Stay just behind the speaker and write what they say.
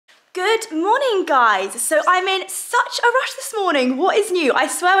Good morning, guys. So I'm in such a rush this morning. What is new? I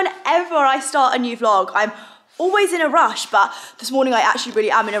swear whenever I start a new vlog, I'm always in a rush, but this morning I actually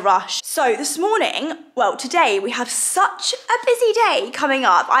really am in a rush. So this morning, well, today we have such a busy day coming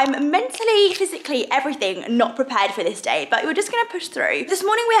up. I'm mentally, physically, everything not prepared for this day, but we're just gonna push through. This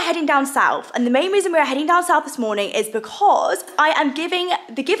morning we are heading down south, and the main reason we are heading down south this morning is because I am giving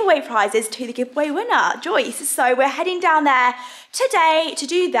the giveaway prizes to the giveaway winner, Joyce. So we're heading down there today to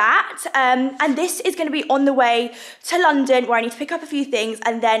do that, and this is going to be on the way to London where I need to pick up a few things,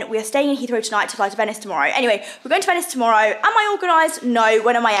 and then we are staying in Heathrow tonight to fly to Venice tomorrow. Anyway, we're going to Venice tomorrow. Am I organised? No.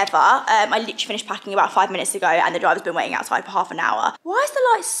 When am I ever? I literally finished packing about 5 minutes ago and the driver's been waiting outside for half an hour. Why is the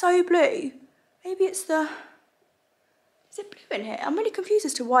light so blue? Maybe it's the... Is it blue in here? I'm really confused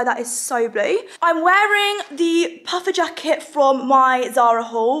as to why that is so blue. I'm wearing the puffer jacket from my Zara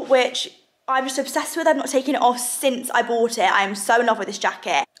haul, which I'm just obsessed with. I've not taken it off since I bought it. I am so in love with this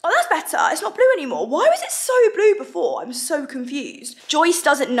jacket. Oh, that's better. It's not blue anymore. Why was it so blue before? I'm so confused. Joyce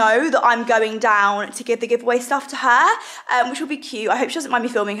doesn't know that I'm going down to give the giveaway stuff to her, which will be cute. I hope she doesn't mind me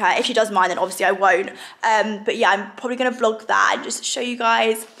filming her. If she does mind, then obviously I won't. But yeah, I'm probably gonna vlog that and just show you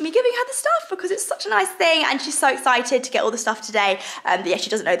guys me giving her the stuff because it's such a nice thing and she's so excited to get all the stuff today. But yeah, she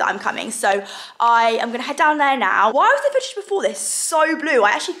doesn't know that I'm coming. So I am gonna head down there now. Why was the footage before this so blue?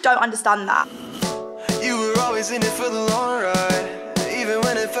 I actually don't understand that. You were always in it for the long ride. Even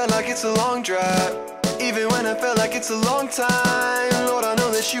when it felt like it's a long drive. Even when it felt like it's a long time. Lord, I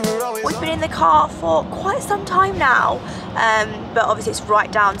know that you were always... We've been in the car for quite some time now, but obviously it's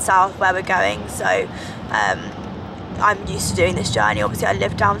right down south where we're going, so I'm used to doing this journey. Obviously I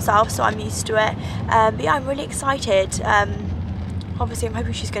live down south, so I'm used to it. But yeah, I'm really excited. Obviously I'm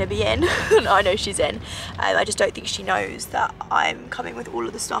hoping she's going to be in. I know she's in. I just don't think she knows that I'm coming with all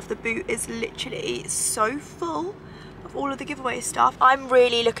of the stuff. The boot is literally so full of all of the giveaway stuff. I'm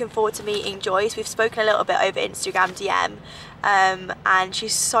really looking forward to meeting Joyce. We've spoken a little bit over Instagram DM, and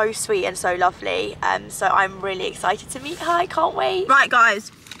she's so sweet and so lovely. So I'm really excited to meet her. I can't wait. Right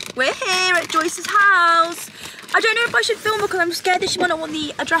guys, we're here at Joyce's house. I don't know if I should film because I'm scared that she might not want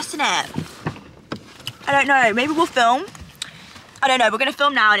the address in it. I don't know, maybe we'll film. I don't know, we're gonna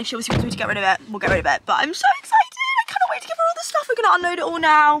film now, and if she obviously wants me to get rid of it, we'll get rid of it. But I'm so excited, I cannot wait to give her all the stuff. We're gonna unload it all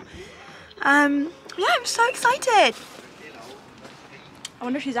now. Yeah, I'm so excited. I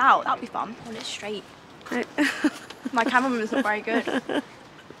wonder if she's out, that'd be fun, when it's straight. My cameraman's not very good.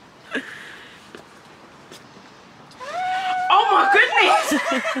 Oh my goodness!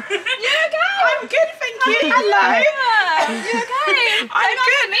 You okay? I'm good, thank you. Hello. You okay? I'm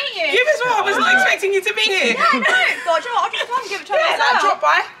good. To meet you. You as well. I was not expecting you to be here. Yeah, I know. God, you know what? I'll just come and give it a try Yeah, myself. drop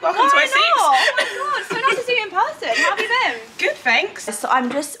by. Welcome to my seats. Oh my God, so nice to see you in person. How have you been? Good, thanks. So I'm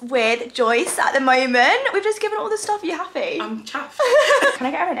just with Joyce at the moment. We've just given all the stuff. Are you happy? I'm chuffed. Can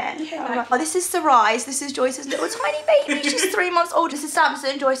I get her in it? Yeah. Oh, this is Sarai. This is Joyce's little tiny baby. She's 3 months old. This is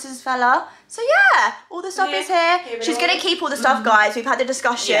Samson, Joyce's fella. So yeah, all the stuff is here. She's gonna keep all the stuff, guys. We've had the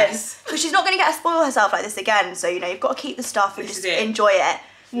discussion. Yes. Because she's not gonna get to spoil herself like this again. So, you know, you've got to keep the stuff and This just is it. enjoy it.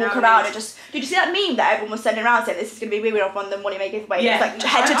 Walk No, around it and just... Did you see that meme that everyone was sending around saying this is going to be weird on the Molly-Mae giveaway? Yeah. It's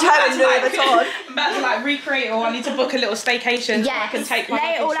like head to toe in Louis Vuitton. I'm about to like recreate, or I need to book a little staycation. Yeah, I can take my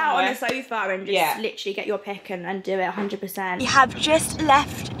lay it all out on somewhere. the sofa and just literally get your pick and do it 100%. We have just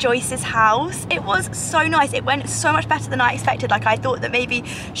left Joyce's house. It was so nice. It went so much better than I expected. Like, I thought that maybe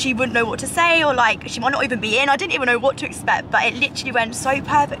she wouldn't know what to say, or like she might not even be in. I didn't even know what to expect, but it literally went so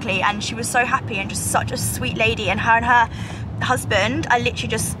perfectly, and she was so happy and just such a sweet lady. And her husband are literally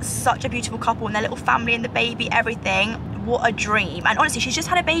just such a beautiful couple, and their little family and the baby, everything. What a dream. And honestly, she's just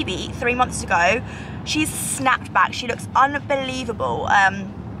had a baby 3 months ago. She's snapped back. She looks unbelievable.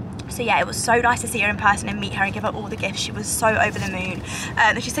 So yeah, it was so nice to see her in person and meet her and give her all the gifts. She was so over the moon.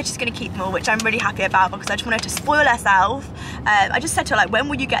 And she said she's going to keep them all, which I'm really happy about because I just want her to spoil herself. I just said to her, like, when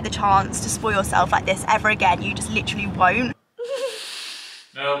will you get the chance to spoil yourself like this ever again? You just literally won't.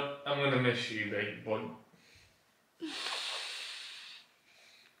 No, I'm going to miss you, baby boy.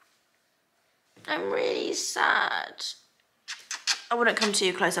 I'm really sad. I wouldn't come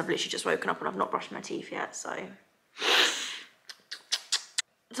too close. I've literally just woken up and I've not brushed my teeth yet, so.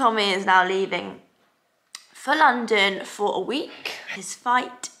 Tommy is now leaving for London for a week. His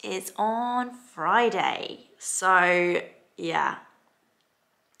flight is on Friday. So, yeah.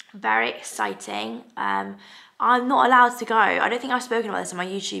 Very exciting. I'm not allowed to go. I don't think I've spoken about this on my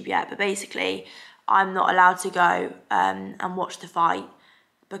YouTube yet, but basically, I'm not allowed to go and watch the fight,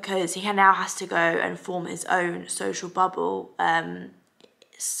 because he now has to go and form his own social bubble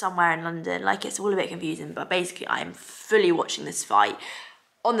somewhere in London. Like, it's all a bit confusing, but basically I'm fully watching this fight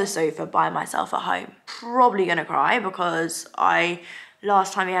on the sofa by myself at home. Probably gonna cry because I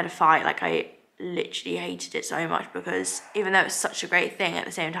last time we had a fight, like I literally hated it so much because even though it's such a great thing, at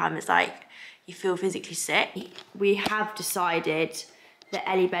the same time it's like you feel physically sick. We have decided that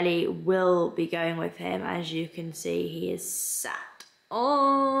Ellie Belly will be going with him. As you can see, he is sat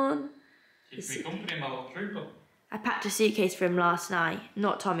on. Keep me company, my little trooper. I packed a suitcase for him last night.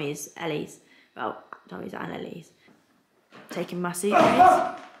 Not Tommy's, Ellie's. Well, Tommy's and Ellie's. Taking my suitcase.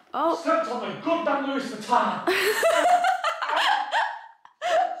 Oh. Stepped on the goddamn Louis Vuitton.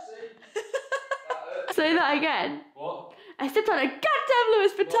 Say that again. What? I stepped on a goddamn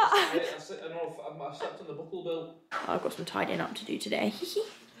Louis Vuitton. I stepped on the buckle bill. Oh, I've got some tidying up to do today. He's in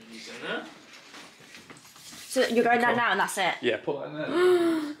there. So you're going down now and that's it? Yeah, put that in there.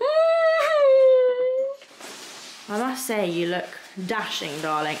 I must say you look dashing,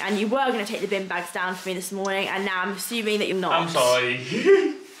 darling. And you were going to take the bin bags down for me this morning, and now I'm assuming that you're not. I'm sorry.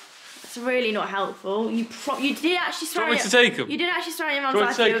 It's really not helpful. You did actually swear. Do you want me to take them? You did actually swear in your mum's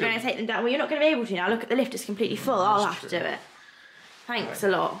life you were going to take them down. Well, you're not going to be able to now. Look at the lift; it's completely full. I'll have to do it. Thanks a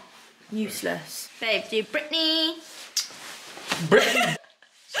lot. Useless, babe. Do Brittany. Brittany.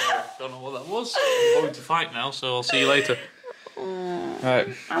 So don't know what that was. I'm going to fight now, so I'll see you later. Right.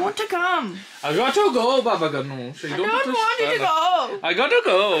 I want to come. I got to go, Baba. I don't want you to go. I gotta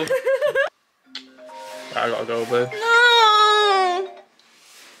go. I gotta go, babe. No.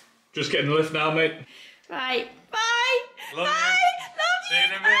 Just getting the lift now, mate. Right. Bye. Love Bye. you. Love See you. you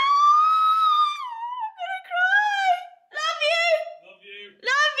in a bit. Bye. I'm gonna cry. Love you. Love you.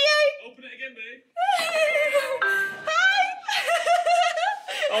 Love you. Open it again, babe. Bye.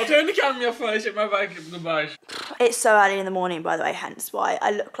 I'll turn the camera off first at my bag. Goodbye. It's so early in the morning, by the way, hence why I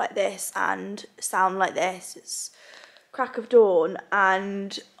look like this and sound like this. It's crack of dawn,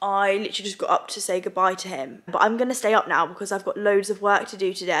 and I literally just got up to say goodbye to him. But I'm gonna stay up now because I've got loads of work to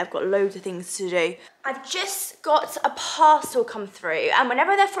do today. I've got loads of things to do. I've just got a parcel come through, and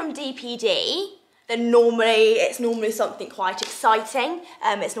whenever they're from DPD, then it's normally something quite exciting.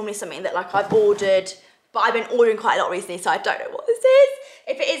 It's normally something that like I've ordered, but I've been ordering quite a lot recently, so I don't know what this is.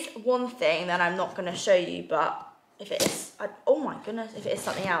 If it is one thing, then I'm not gonna show you, but if it is, oh my goodness, if it is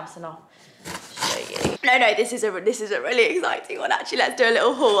something else, then I'll show you. No, this is a really exciting one. Actually, let's do a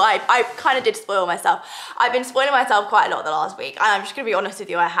little haul. I kind of did spoil myself. I've been spoiling myself quite a lot the last week, and I'm just gonna be honest with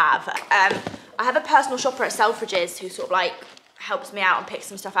you, I have. I have a personal shopper at Selfridges who sort of like helps me out and picks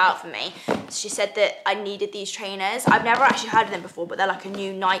some stuff out for me. She said that I needed these trainers. I've never actually heard of them before, but they're like a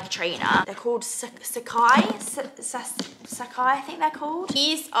new Nike trainer. They're called Sakai, I think they're called.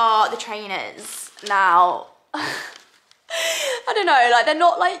 These are the trainers. Now, I don't know, like they're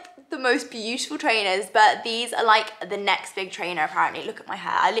not like the most beautiful trainers, but these are like the next big trainer apparently. Look at my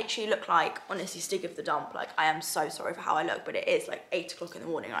hair. I literally look like, honestly, Stig of the dump. Like, I am so sorry for how I look, but it is like 8 o'clock in the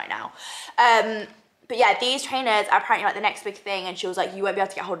morning right now. But yeah, these trainers are apparently like the next big thing, and she was like, you won't be able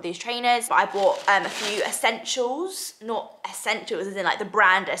to get hold of these trainers. But I bought a few essentials, not essentials as in like the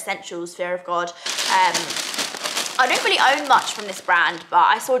brand Essentials, Fear of God. I don't really own much from this brand, but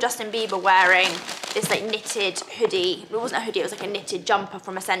I saw Justin Bieber wearing this like knitted hoodie. It wasn't a hoodie, it was like a knitted jumper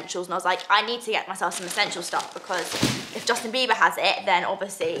from Essentials, and I was like, I need to get myself some Essential stuff, because if Justin Bieber has it, then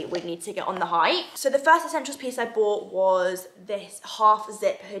obviously we need to get on the hype. So the first Essentials piece I bought was this half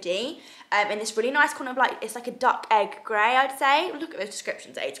zip hoodie in this really nice kind of like, it's like a duck egg grey, I'd say. Look at those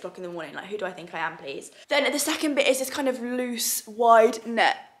descriptions at 8 o'clock in the morning, like who do I think I am, please? Then the second bit is this kind of loose, wide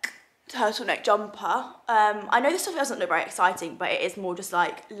neck turtleneck jumper. I know this stuff doesn't look very exciting, but it is more just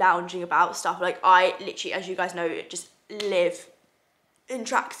like lounging about stuff. Like I literally, as you guys know, just live in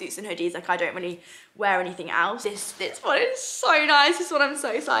tracksuits and hoodies. Like I don't really wear anything else. This one is so nice. This one I'm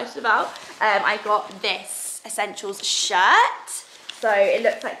so excited about. I got this Essentials shirt. So it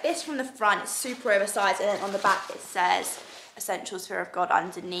looks like this from the front. It's super oversized, and then on the back it says Essentials, Fear of God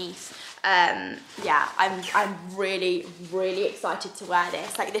underneath. Yeah, I'm really, really excited to wear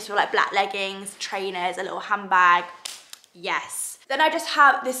this. Like this with like black leggings, trainers, a little handbag. Yes. Then I just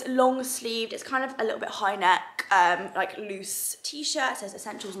have this long sleeved, it's kind of a little bit high neck, like loose t-shirt. It says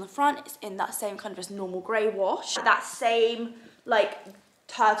Essentials on the front. It's in that same kind of just normal grey wash. That same like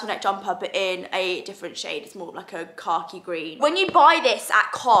turtleneck jumper, but in a different shade. It's more of like a khaki green. When you buy this at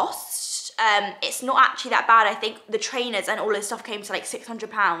cost, it's not actually that bad. I think the trainers and all this stuff came to like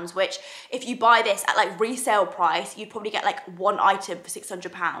 £600, which if you buy this at like resale price, you'd probably get like one item for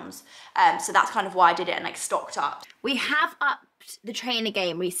 £600. So that's kind of why I did it and like stocked up. We have upped the trainer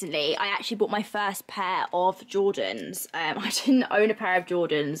game recently. I actually bought my first pair of Jordans. I didn't own a pair of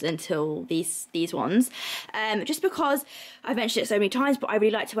Jordans until these ones, just because I've mentioned it so many times, but I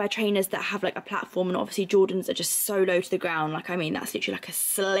really like to wear trainers that have like a platform, and obviously Jordans are just so low to the ground. Like, I mean, that's literally like a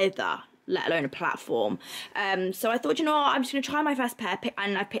slither let alone a platform. So I thought, you know what, I'm just going to try my first pair,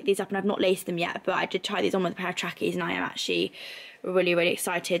 and I picked these up and I've not laced them yet, but I did try these on with a pair of trackies and I am actually really, really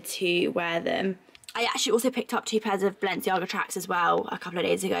excited to wear them. I actually also picked up 2 pairs of Balenciaga tracks as well a couple of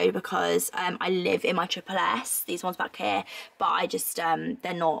days ago because I live in my Triple S, these ones back here, but I just,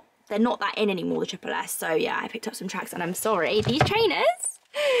 they're not that in anymore, the Triple S. So yeah, I picked up some tracks and I'm sorry, these trainers,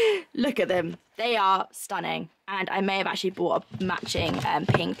 look at them. They are stunning. And I may have actually bought a matching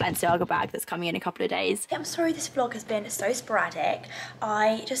pink Balenciaga bag that's coming in a couple of days. I'm sorry this vlog has been so sporadic.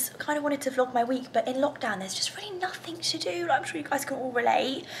 I just kind of wanted to vlog my week, but in lockdown there's just really nothing to do. Like, I'm sure you guys can all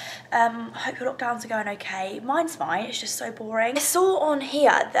relate. I hope your lockdowns are going okay. Mine's fine, it's just so boring. I saw on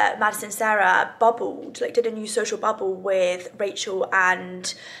here that Madison Sarah bubbled, like did a new social bubble with Rachel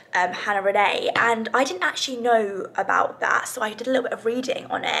and Hannah Renee, and I didn't actually know about that, so I did a little bit of reading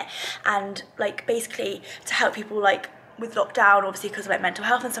on it, and like basically to help people like with lockdown, obviously because of like mental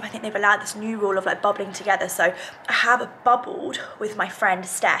health and stuff, I think they've allowed this new rule of like bubbling together. So I have bubbled with my friend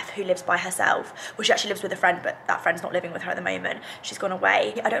Steph, who lives by herself. Well, she actually lives with a friend, but that friend's not living with her at the moment. She's gone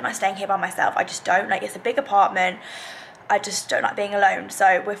away. I don't like staying here by myself. I just don't. Like, it's a big apartment. I just don't like being alone.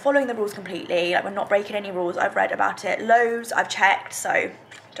 So we're following the rules completely. Like, we're not breaking any rules. I've read about it loads. I've checked. So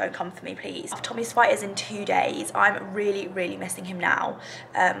don't come for me, please. Tommy's fight is in 2 days. I'm really, really missing him now.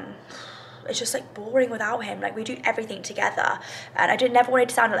 It's just like boring without him. Like, we do everything together, and I never wanted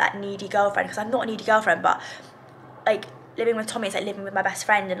to sound like that needy girlfriend, because I'm not a needy girlfriend, but like living with Tommy is like living with my best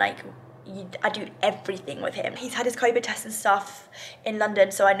friend, and like I do everything with him. He's had his COVID test and stuff in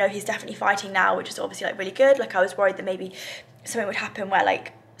London, so I know he's definitely fighting now, which is obviously like really good. Like, I was worried that maybe something would happen where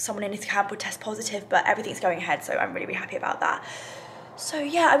like someone in his camp would test positive, but everything's going ahead, so I'm really, really happy about that. So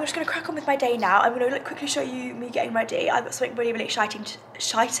yeah, I'm just going to crack on with my day now. I'm going to quickly show you me getting ready. I've got something really, really exciting.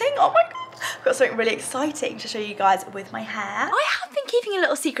 Oh my god! I've got something really exciting to show you guys with my hair. I have been keeping a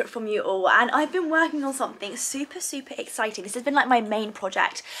little secret from you all, and I've been working on something super, super exciting. This has been like my main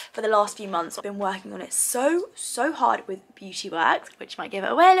project for the last few months. I've been working on it so hard with Beautyworks, which might give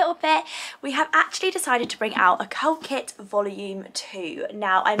it away a little bit. We have actually decided to bring out a curl kit volume 2.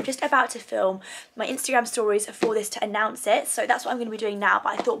 Now, I'm just about to film my Instagram stories for this to announce it, so that's what I'm going to be doing now.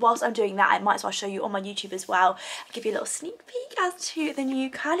 But I thought whilst I'm doing that, I might as well show you on my YouTube as well, give you a little sneak peek as to the new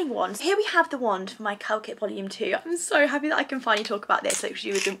curling wand. Here we have the wand for my curl kit volume 2. I'm so happy that I can finally talk about this.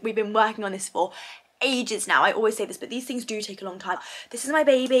 Literally, we've been working on this for ages now. I always say this, but these things do take a long time. This is my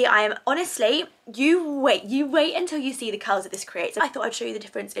baby. I am honestly, you wait until you see the curls that this creates. I thought I'd show you the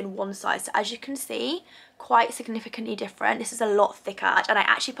difference in one size. So as you can see, quite significantly different. This is a lot thicker, and I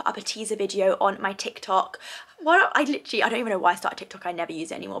actually put up a teaser video on my TikTok. Well, I don't even know why I started TikTok. I never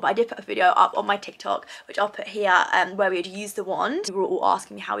use it anymore, but I did put a video up on my TikTok, which I'll put here, where we would use the wand. You were all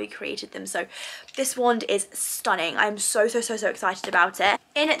asking me how we created them. So this wand is stunning. I'm so excited about it.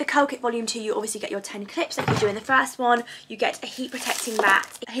 In the curl kit volume 2, you obviously get your 10 clips like you do in the first one. You get a heat protecting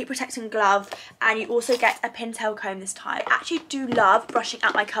mat, a heat protecting glove, and you also get a pintail comb this time. I actually do love brushing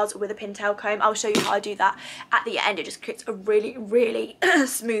out my curls with a pintail comb. I'll show you how I do that at the end. It just creates a really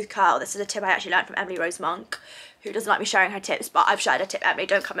smooth curl. This is a tip I actually learned from Emily Rose Monk, who doesn't like me sharing her tips, but I've shared a tip, Emily,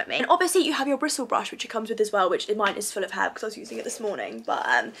 don't come at me. And obviously you have your bristle brush, which it comes with as well, which mine is full of hair because I was using it this morning. But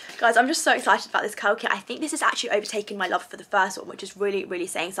guys, I'm just so excited about this curl kit. I think this has actually overtaken my love for the first one, which is really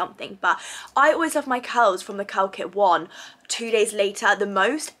saying something. But I always love my curls from the curl kit 1 2 days later the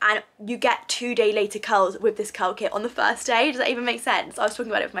most, and you get 2 day later curls with this curl kit on the first day. Does that even make sense? I was talking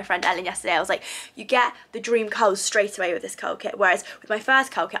about it with my friend Ellen yesterday. I was like, you get the dream curls straight away with this curl kit, whereas with my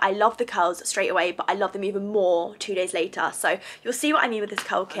first curl kit, I love the curls straight away, but I love them even more 2 days later. So you'll see what I mean with this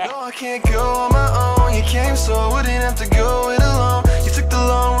curl kit. No, I can't go on my own. You came so I wouldn't have to go it alone. You took the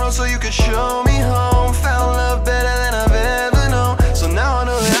long road so you could show me home. Found love better than I've ever known. So now I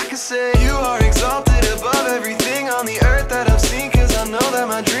know that I can say you are exalted above everything on the earth that I've seen. Cause I know that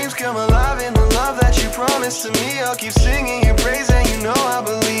my dreams come alive in the love that you promised to me. I'll keep singing your praise and you know I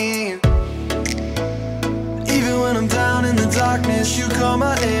believe. Even when I'm down in the darkness, you call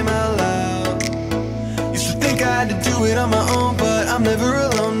my name out loud. Used to think I had to do it on my own, but I'm never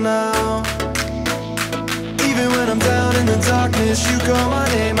alone now. Even when I'm down in the darkness, you call my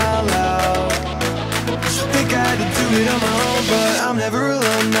name out loud. Used to think I had to do it on my own, but I'm never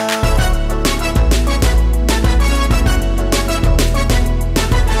alone now.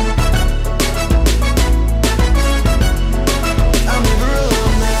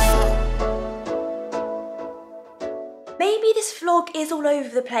 Maybe this vlog is all over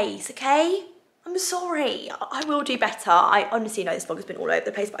the place, okay? I'm sorry, I will do better. I honestly know this vlog has been all over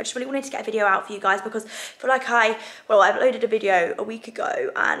the place, but I just really wanted to get a video out for you guys because I feel like I uploaded a video a week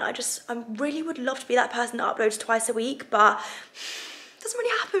ago, and I really would love to be that person that uploads twice a week, but doesn't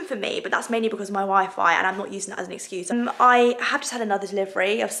really happen for me, but that's mainly because of my Wi-Fi and I'm not using that as an excuse. I have just had another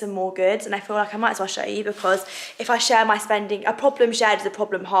delivery of some more goods and I feel like I might as well show you, because if I share my spending, a problem shared is a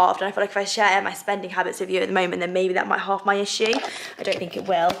problem halved, and I feel like if I share my spending habits with you at the moment, then maybe that might halve my issue. I don't think it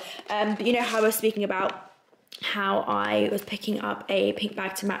will. But you know how I was speaking about how I was picking up a pink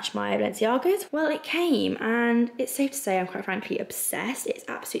bag to match my Balenciagas? Well, it came, and it's safe to say I'm quite frankly obsessed. It's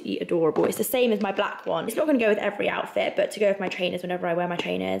absolutely adorable. It's the same as my black one. It's not going to go with every outfit, but to go with my trainers whenever I wear my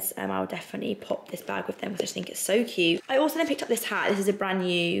trainers, I'll definitely pop this bag with them because I just think it's so cute. I also then picked up this hat. This is a brand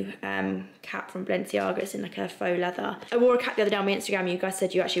new cap from Balenciaga. It's in like a faux leather. I wore a cap the other day on my Instagram. You guys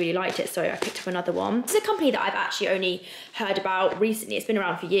said you actually really liked it, so I picked up another one. This is a company that I've actually only heard about recently. It's been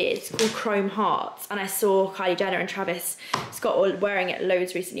around for years. It's called Chrome Hearts, and I saw Kylie Jenner and Travis Scott all wearing it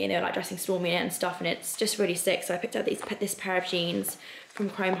loads recently, and they were like dressing Stormy in it and stuff, and it's just really sick. So I picked up this pair of jeans from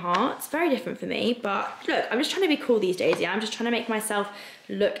Chrome Hearts. Very different for me, but look, I'm just trying to be cool these days. Yeah, I'm just trying to make myself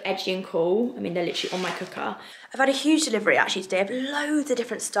look edgy and cool. I mean, they're literally on my cooker. I've had a huge delivery actually today of loads of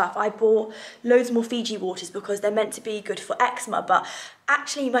different stuff. I bought loads more Fiji waters because they're meant to be good for eczema, but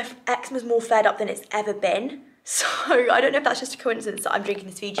actually my eczema's more flared up than it's ever been. So I don't know if that's just a coincidence that I'm drinking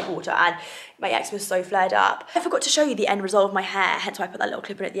this Fiji water and my eczema's so flared up. I forgot to show you the end result of my hair, hence why I put that little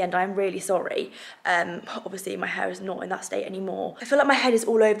clip in at the end. I'm really sorry. Obviously my hair is not in that state anymore. I feel like my head is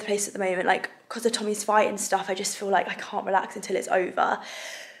all over the place at the moment, like because of Tommy's fight and stuff. I just feel like I can't relax until it's over.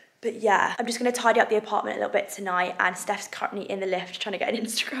 But yeah, I'm just going to tidy up the apartment a little bit tonight, and Steph's currently in the lift trying to get an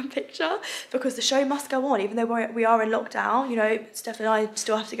Instagram picture because the show must go on. Even though we are in lockdown, you know, Steph and I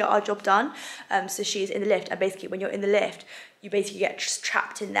still have to get our job done. So she's in the lift, and basically when you're in the lift, you basically get just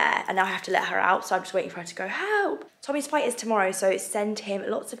trapped in there, and now I have to let her out, so I'm just waiting for her to go, help. Tommy's fight is tomorrow, so send him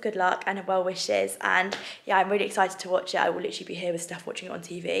lots of good luck and well wishes, and yeah, I'm really excited to watch it. I will literally be here with Steph watching it on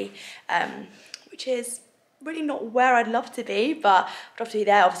TV, which is really not where I'd love to be, but I'd love to be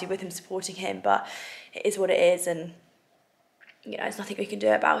there, obviously, with him, supporting him, but it is what it is, and you know, there's nothing we can do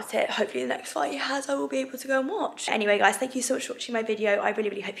about it. Hopefully the next fight he has, I will be able to go and watch. Anyway, guys, thank you so much for watching my video. I really,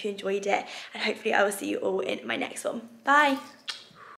 really hope you enjoyed it, and hopefully I will see you all in my next one. Bye.